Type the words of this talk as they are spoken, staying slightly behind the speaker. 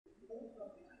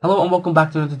Hello and welcome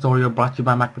back to the tutorial brought to you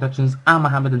by Mac Productions. I'm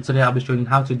Mohammed and today I'll be showing you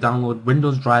how to download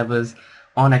Windows drivers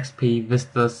on XP,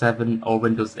 Vista 7 or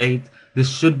Windows 8. This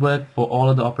should work for all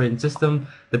of the operating system.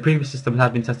 The previous system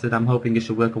has been tested. I'm hoping it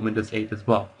should work on Windows 8 as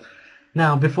well.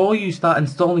 Now before you start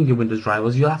installing your Windows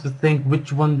drivers, you'll have to think which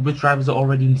drivers are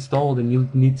already installed, and you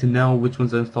need to know which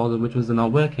ones are installed and which ones are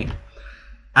not working.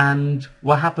 And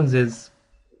what happens is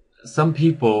some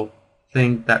people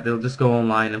think that they'll just go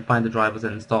online and find the drivers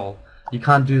and install. You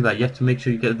can't do that. You have to make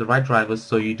sure you get the right drivers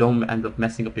so you don't end up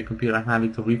messing up your computer and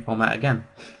having to reformat again.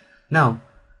 Now,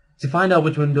 to find out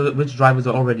which drivers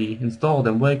are already installed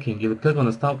and working, you'll click on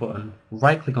the Start button,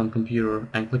 right-click on Computer,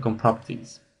 and click on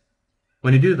Properties.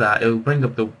 When you do that, it will bring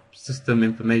up the system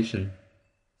information.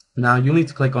 Now, you'll need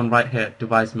to click on right here,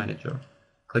 Device Manager.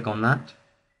 Click on that,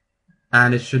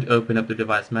 and it should open up the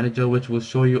Device Manager, which will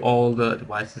show you all the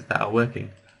devices that are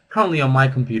working. Currently on my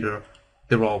computer,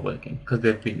 they're all working because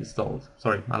they've been installed.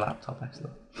 Sorry, my laptop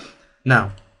actually.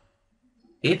 Now,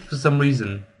 if for some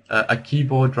reason a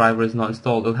keyboard driver is not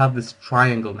installed, it'll have this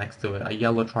triangle next to it, a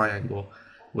yellow triangle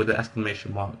with an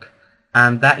exclamation mark,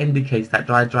 and that indicates that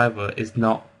driver is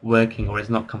not working or is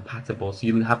not compatible. So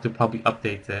you'll have to probably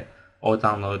update it or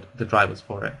download the drivers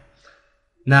for it.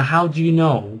 Now, how do you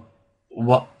know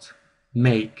what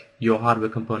make your hardware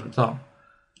components are?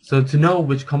 So to know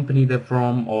which company they're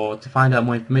from or to find out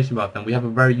more information about them, we have a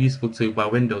very useful tool by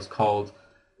Windows called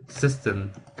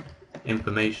System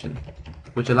Information,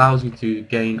 which allows you to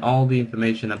gain all the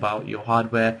information about your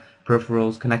hardware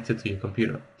peripherals connected to your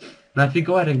computer. Now if you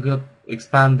go ahead and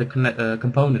expand the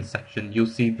components section, you'll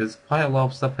see there's quite a lot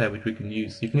of stuff here which we can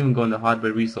use. You can even go into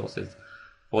hardware resources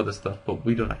for the stuff, but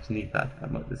we don't actually need that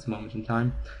at this moment in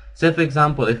time. Say for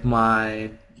example, if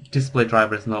my display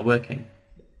driver is not working,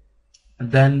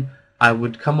 then I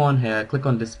would come on here, click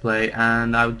on display,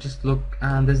 and I would just look,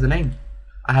 and there's the name.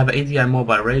 I have an ATI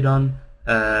Mobile Radeon,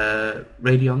 and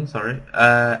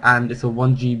it's a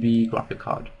 1 GB graphic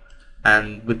card.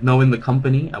 And with knowing the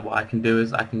company, what I can do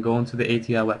is I can go onto the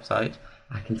ATI website,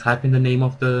 I can type in the name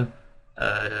of the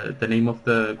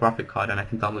graphic card, and I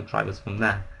can download drivers from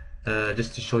there.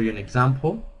 Just to show you an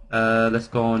example, let's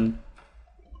go on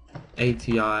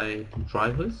ATI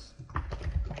drivers.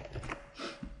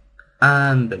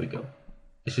 And there we go.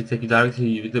 It should take you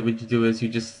directly. What you do is you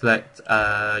just select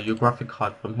your graphic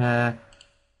card from here,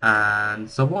 and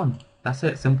so on. That's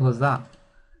it. Simple as that.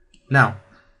 Now,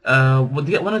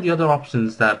 one of the other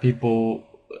options that people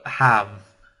have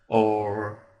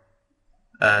or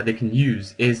they can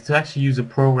use is to actually use a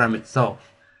program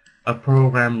itself. A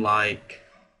program like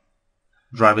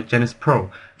DriverGenius Pro.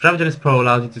 DriverGenius Pro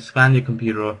allows you to scan your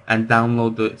computer and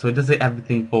download so it does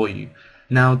everything for you.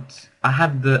 Now, I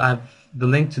have the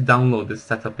link to download this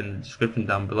setup in the description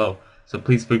down below, so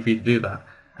please feel free to do that.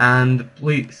 And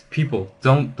please, people,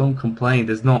 don't complain.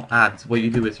 There's no ads. What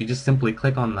you do is you just simply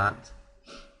click on that,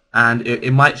 and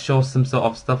it might show some sort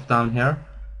of stuff down here,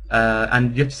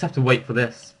 and you just have to wait for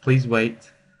this. Please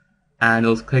wait, and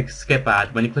it'll click skip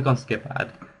ad. When you click on skip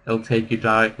ad, it'll take you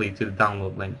directly to the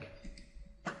download link.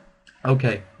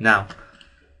 Okay, now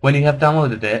when you have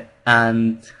downloaded it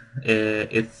and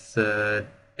it's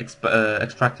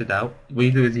extracted out, what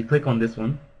you do is you click on this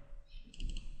one,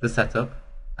 the setup,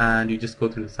 and you just go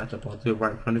to the setup. I'll do it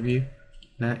right in front of you.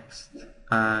 Next,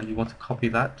 and you want to copy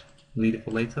that, need it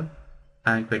for later,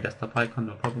 and create desktop icon,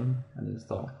 no problem, and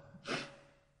install.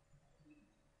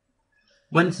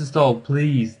 When it's installed,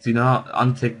 please do not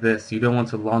untick this. You don't want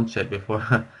to launch it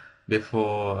before we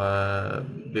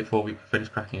finish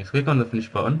cracking it. So click on the finish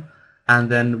button, and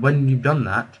then when you've done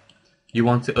that, you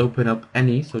want to open up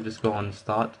any, so just go on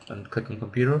Start and click on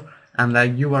Computer, and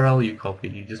that URL you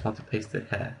copied, you just want to paste it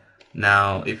here.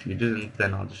 Now, if you didn't,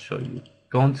 then I'll just show you.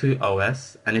 Go on to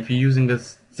OS, and if you're using a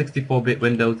 64-bit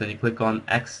Windows, then you click on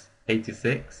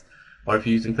x86, or if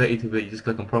you're using 32-bit, you just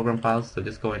click on Program Files, so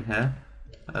just go in here.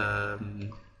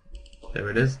 There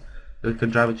it is. Click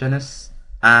on DriverGenius,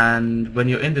 and when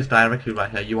you're in this directory right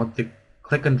here, you want to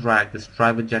click and drag this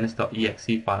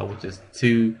DriverGenius.exe file, which is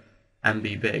 2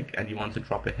 MB big, and you want to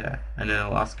drop it here, and then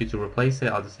it'll ask you to replace it.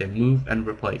 I'll just say move and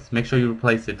replace. Make sure you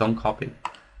replace it, don't copy.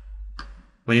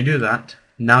 When you do that,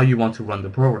 now you want to run the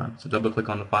program, so double click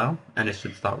on the file and it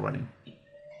should start running.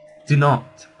 Do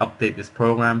not update this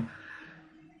program.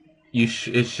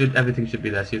 Everything should be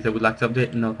there. So you say would like to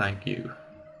update? No, thank you.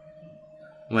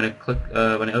 When it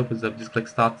opens up, just click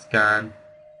Start Scan.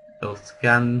 It'll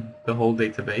scan the whole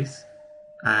database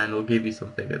and it'll give you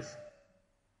some figures.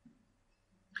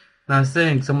 Now I'm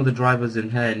saying some of the drivers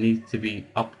in here need to be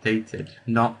updated,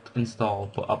 not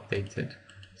installed, but updated.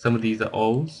 Some of these are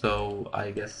old, so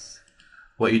I guess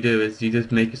what you do is you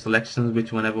just make your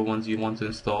selections, whatever ones you want to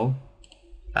install.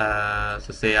 So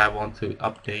say I want to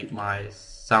update my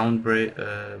sound bridge,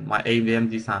 my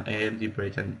AMD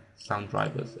bridge and sound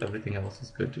drivers. Everything else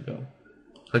is good to go.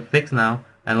 Click fix now,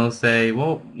 and it'll say,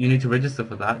 well, you need to register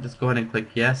for that. Just go ahead and click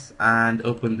yes, and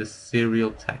open the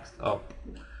serial text up.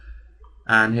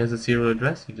 And here's the serial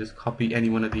address. You just copy any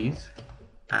one of these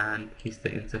and paste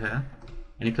it into here,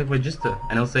 and you click register,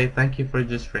 and it'll say thank you for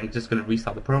registering. Just going to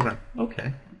restart the program.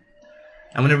 Okay.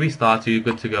 And when it restarts, you're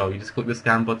good to go. You just click the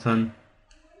scan button,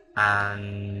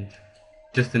 and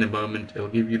just in a moment it will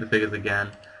give you the figures again,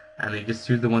 and you just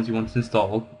choose the ones you want to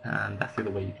install, and that's the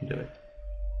other way you can do it.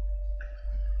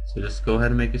 So just go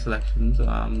ahead and make your selections.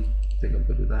 I think I'm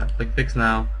good with that. Click fix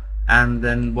now, and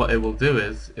then what it will do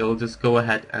is it will just go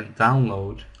ahead and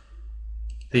download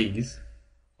these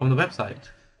from the website.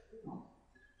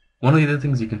 One of the other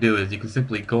things you can do is you can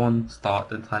simply go on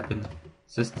start and type in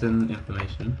system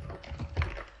information,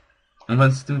 and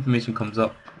when system information comes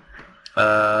up,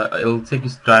 it'll take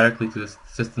you directly to the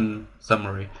system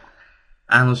summary,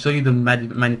 and it'll show you the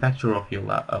manufacturer of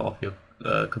your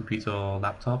computer or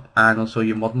laptop, and it'll show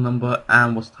you model number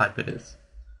and what type it is.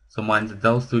 So mine's a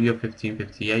Dell Studio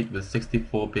 1558 with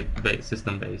 64-bit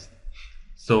system based.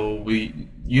 So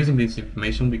using this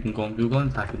information, we can go on Google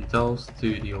and type in Dell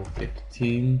Studio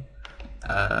 15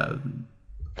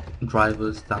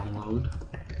 drivers download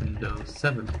Windows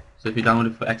 7. So if you download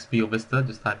it for XP or Vista,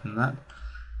 just type in that,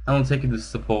 and it'll take you to the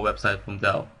support website from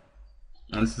Dell.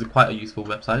 And this is quite a useful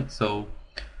website. So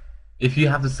if you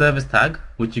have the service tag,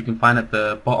 which you can find at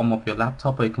the bottom of your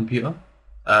laptop or your computer,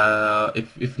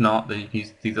 if not, then you can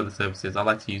use these other services. I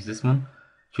like to use this one.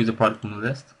 Choose a product from the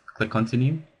list, click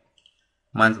continue.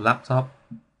 Mine's a laptop,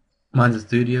 mine's a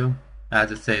Studio,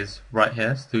 as it says right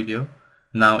here, Studio.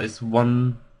 Now it's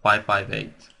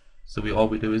 1558. So all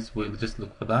we do is we'll just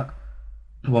look for that,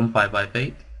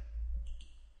 1558.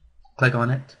 Click on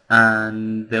it,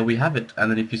 and there we have it.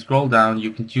 And then if you scroll down,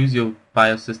 you can choose your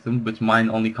BIOS system, which mine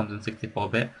only comes in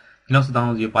 64-bit. You can also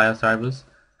download your BIOS drivers,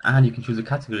 and you can choose a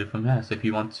category from here. So if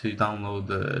you want to download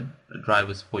the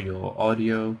drivers for your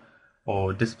audio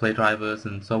or display drivers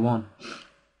and so on.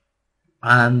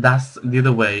 And that's the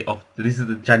other way this is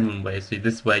the genuine way. So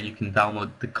this way you can download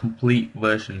the complete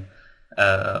version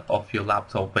of your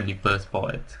laptop when you first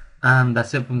bought it. And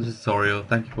that's it from this tutorial.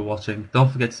 Thank you for watching.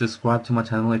 Don't forget to subscribe to my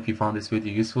channel if you found this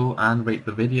video useful, and rate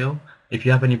the video. If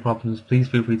you have any problems, please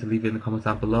feel free to leave it in the comments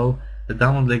down below. The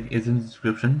download link is in the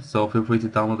description, so feel free to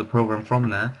download the program from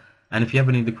there. And if you have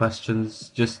any other questions,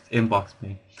 just inbox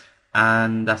me.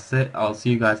 And that's it. I'll see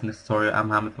you guys in this tutorial. I'm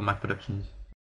Mohammed from Mac Productions.